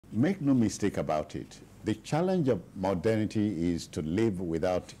Make no mistake about it. The challenge of modernity is to live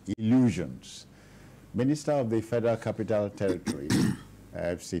without illusions. Minister of the Federal Capital Territory,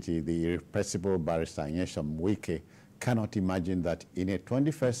 FCT, the irrepressible barrister Wike, cannot imagine that in a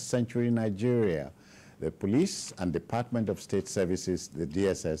 21st century Nigeria, the police and Department of State Services, the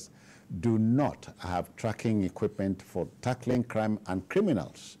DSS, do not have tracking equipment for tackling crime and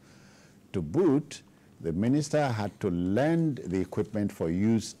criminals. To boot, the minister had to lend the equipment for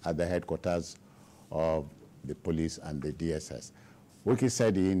use at the headquarters of the police and the DSS. Wike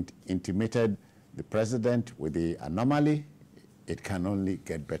said he intimated the president with the anomaly. It can only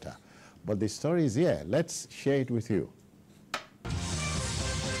get better. But the story is here. Let's share it with you.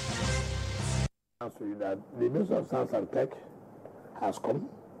 That the Minister of Science and Tech has come.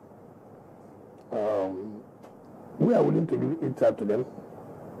 We are willing to give it out to them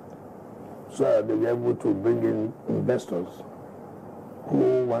so that they'll be able to bring in investors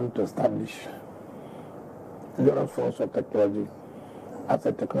who want to establish the force of technology as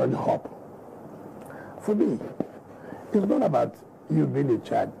a technology hub. For me, it's not about you being a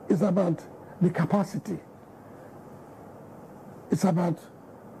child. It's about the capacity. It's about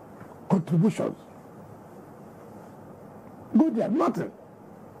contributions. Go there, nothing.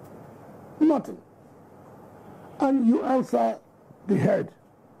 Nothing. And you answer the head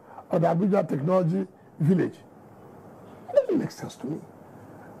of the Abuja Technology Village. It doesn't make sense to me.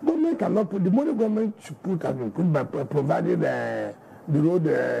 Government cannot put, the money government should put has been put by providing the road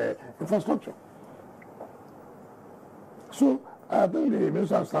infrastructure. So I think the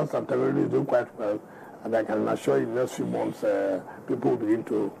Minister of Science and Technology is doing quite well, and I can assure you in the next few months people will begin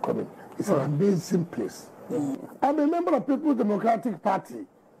to come in. It's an amazing place. I'm a member of People's Democratic Party.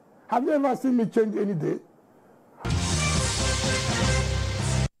 Have you ever seen me change any day?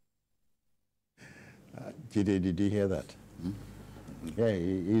 Jide, did you hear that? Yeah,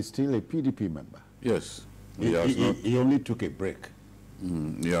 he's still a PDP member. Yes. He only took a break.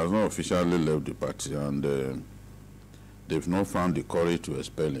 He has not officially left the party, and they've not found the courage to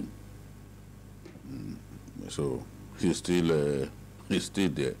expel him. So he's still there. He's still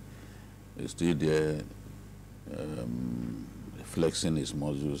there, flexing his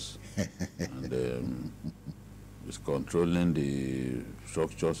muscles, and he's controlling the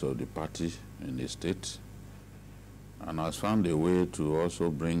structures of the party in the state, and has found a way to also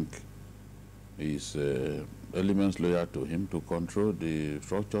bring his Elements lawyer to him to control the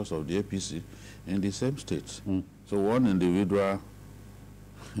structures of the APC in the same state. So one individual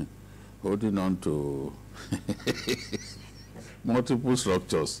holding on to multiple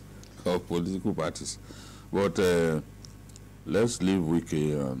structures of political parties. But let's leave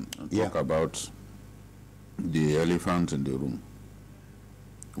Wike and talk about the elephant in the room.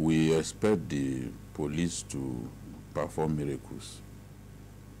 We expect the police to perform miracles,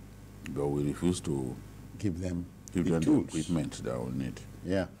 but we refuse to give them the equipment that we need.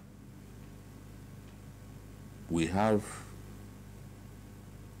 Yeah. We have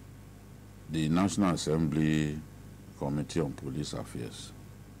the National Assembly Committee on Police Affairs.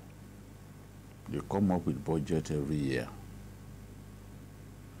 They come up with budget every year.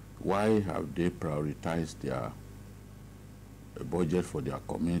 Why have they prioritized their budget for their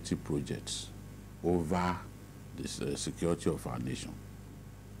community projects over the security of our nation?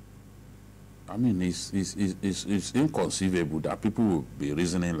 I mean, it's inconceivable that people will be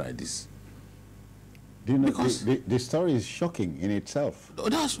reasoning like this. Do you know, because the story is shocking in itself.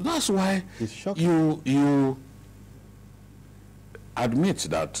 That's why it's shocking. You admit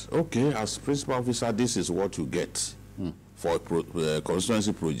that, okay, as principal officer, this is what you get for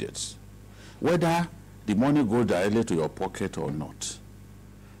constituency projects. Whether the money goes directly to your pocket or not,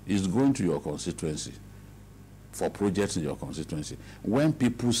 it's going to your constituency for projects in your constituency. When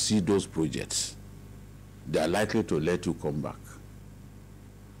people see those projects, they are likely to let you come back.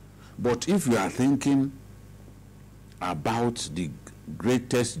 But if you are thinking about the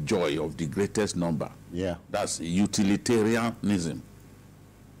greatest joy of the greatest number, that's utilitarianism,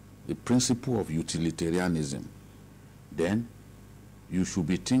 the principle of utilitarianism, then you should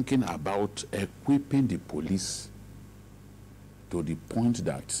be thinking about equipping the police to the point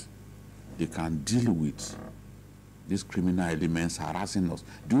that they can deal with these criminal elements harassing us.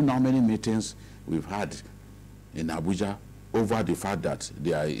 Do you know how many meetings we've had in Abuja over the fact that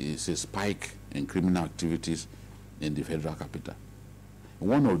there is a spike in criminal activities in the federal capital?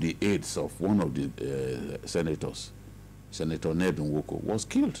 One of the aides of one of the senators, Senator Ned Nwoko, was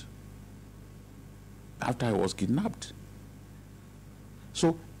killed after he was kidnapped.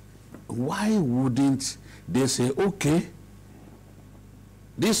 So why wouldn't they say, okay,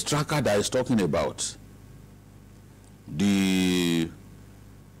 this tracker that is talking about, the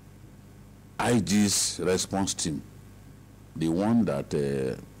IG's response team, the one that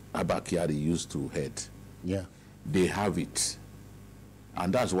Abba Kyari used to head, Yeah. they have it.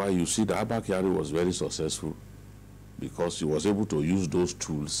 And that's why you see that Abba Kyari was very successful, because he was able to use those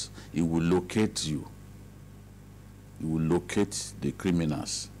tools. He will locate you. He will locate the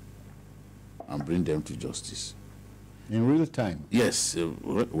criminals and bring them to justice. In real time? Yes.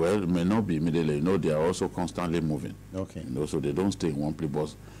 Well, it may not be immediately. You know, they are also constantly moving. Okay. You know, so they don't stay in one place,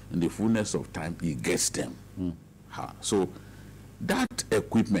 but in the fullness of time, he gets them. So that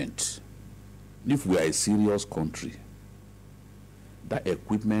equipment, if we are a serious country, that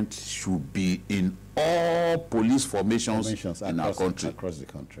equipment should be in all police formations in our country. Across the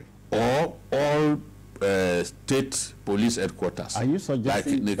country. Or all state police headquarters. Are you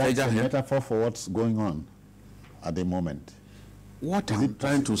suggesting like that's a metaphor for what's going on at the moment? What I'm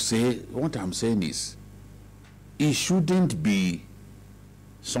trying to say, what I'm saying is, it shouldn't be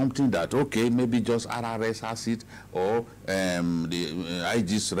something that, okay, maybe just RRS has it, or the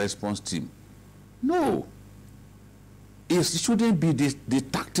IG's response team. No. It shouldn't be the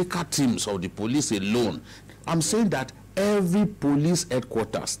tactical teams of the police alone. I'm saying that every police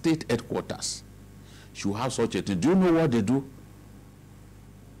headquarters, state headquarters, should have such a thing. Do you know what they do?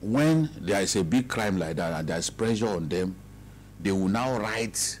 When there is a big crime like that and there's pressure on them, they will now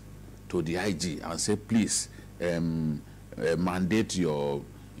write to the IG and say, please, mandate your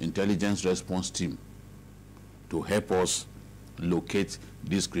intelligence response team to help us locate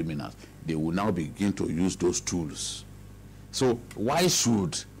these criminals. They will now begin to use those tools. So why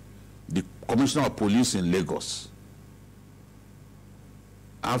should the Commissioner of Police in Lagos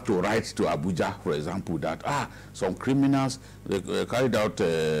have to write to Abuja, for example, that some criminals carried out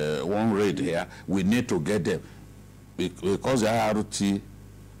one raid here, we need to get them, because the IRT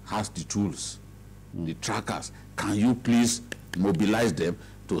has the tools, the trackers. Can you please mobilize them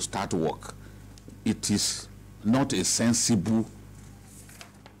to start work? It is not a sensible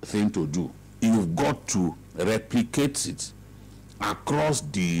thing to do. You've got to replicate it across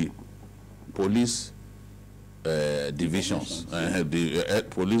the police divisions, the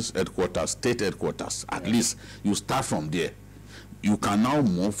police headquarters, state headquarters. At least you start from there. You can now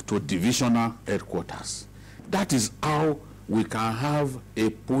move to divisional headquarters. That is how we can have a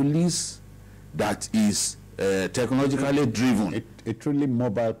police that is technologically driven. A truly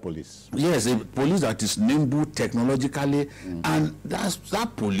mobile police. Yes, a police that is nimble technologically, and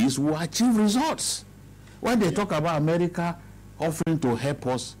that police will achieve results. When they talk about America offering to help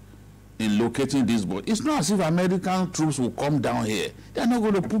us in locating this boat, it's not as if American troops will come down here. They are not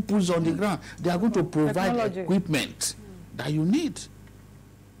going to put boots on the ground. They are going to provide equipment that you need.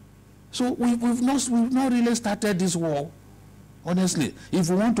 So we've not really started this war. Honestly, if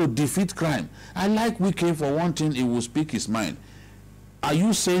we want to defeat crime, I like Wike for one thing, he will speak his mind. Are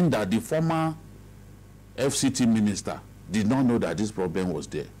you saying that the former FCT minister did not know that this problem was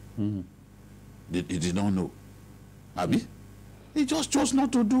there? He did not know. Abi? He just chose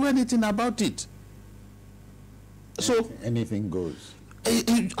not to do anything about it. So anything goes.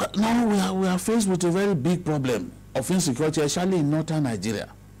 Now we are faced with a very big problem of insecurity, especially in northern Nigeria.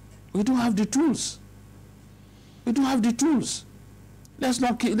 We don't have the tools. We don't have the tools. Let's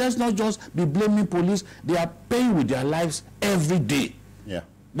not just be blaming police. They are paying with their lives every day. Yeah.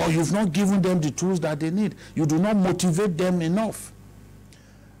 But you've not given them the tools that they need. You do not motivate them enough.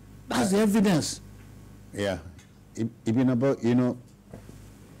 That's the evidence. Yeah. Even about, you know,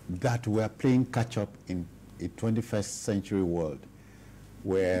 that we're playing catch-up in a 21st century world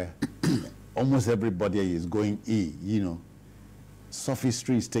where almost everybody is going you know.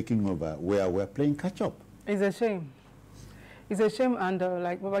 Sophistry is taking over, where we're playing catch-up. It's a shame. It's a shame, and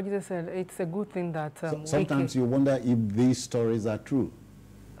like Babajide said, it's a good thing that... sometimes you wonder if these stories are true.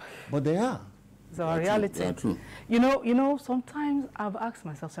 But they are. It's our reality. They are true. You know, sometimes I've asked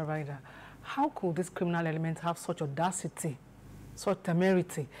myself, Sir Ryder, how could this criminal element have such audacity, such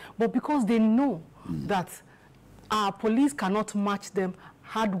temerity? But because they know that our police cannot match them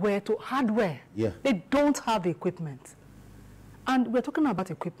hardware to hardware. Yeah. They don't have the equipment. And we're talking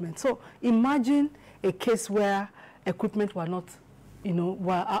about equipment. So imagine a case where equipment were not, you know,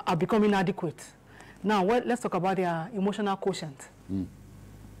 are becoming inadequate. Now, let's talk about their emotional quotient.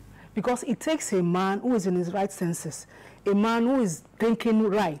 Because it takes a man who is in his right senses, a man who is thinking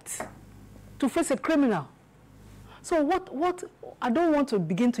right, to face a criminal. So what I don't want to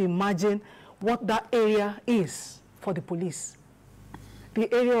begin to imagine what that area is for the police.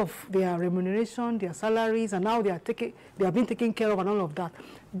 The area of their remuneration, their salaries, and how they are being taken care of, and all of that.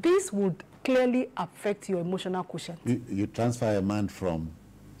 This would clearly affect your emotional quotient. You transfer a man from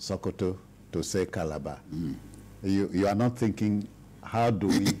Sokoto to, say, Calabar. You are not thinking, how do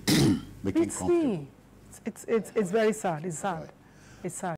we making comfortable. It's very sad. It's sad. Right. It's sad.